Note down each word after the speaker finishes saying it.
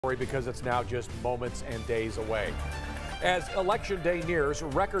Because it's now just moments and days away. As Election Day nears,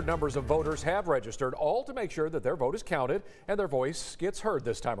 record numbers of voters have registered, all to make sure that their vote is counted and their voice gets heard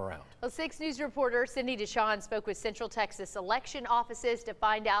this time around. Well, 6 News reporter Cindy Deshawn spoke with Central Texas election offices to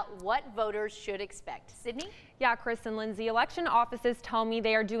find out what voters should expect. Sydney? Yeah, Chris and Lindsay, election offices tell me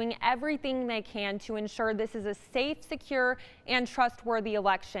they are doing everything they can to ensure this is a safe, secure, and trustworthy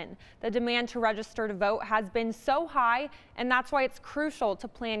election. The demand to register to vote has been so high, and that's why it's crucial to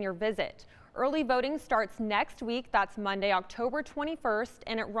plan your visit. Early voting starts next week. That's Monday, October 21st,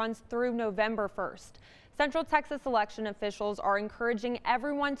 and it runs through November 1st. Central Texas election officials are encouraging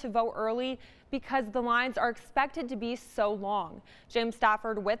everyone to vote early because the lines are expected to be so long. Jim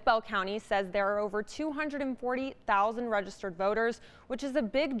Stafford with Bell County says there are over 240,000 registered voters, which is a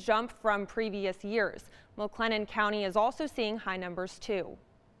big jump from previous years. McLennan County is also seeing high numbers too.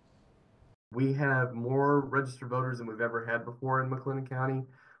 We have more registered voters than we've ever had before in McLennan County.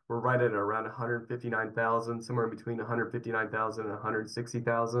 We're right at around 159,000, somewhere between 159,000 and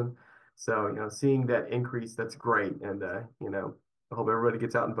 160,000. So, seeing that increase, that's great. And, I hope everybody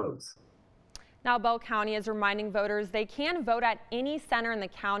gets out and votes. Now, Bell County is reminding voters they can vote at any center in the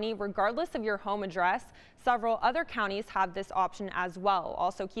county, regardless of your home address. Several other counties have this option as well.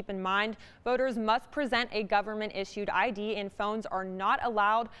 Also, keep in mind, voters must present a government-issued ID and phones are not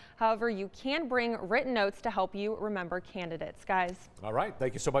allowed. However, you can bring written notes to help you remember candidates. Guys. All right.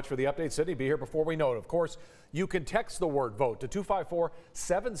 Thank you so much for the update, Sydney. Be here before we know it. Of course, you can text the word vote to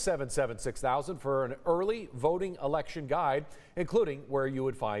 254-777-6000 for an early voting election guide, including where you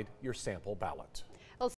would find your sample ballot.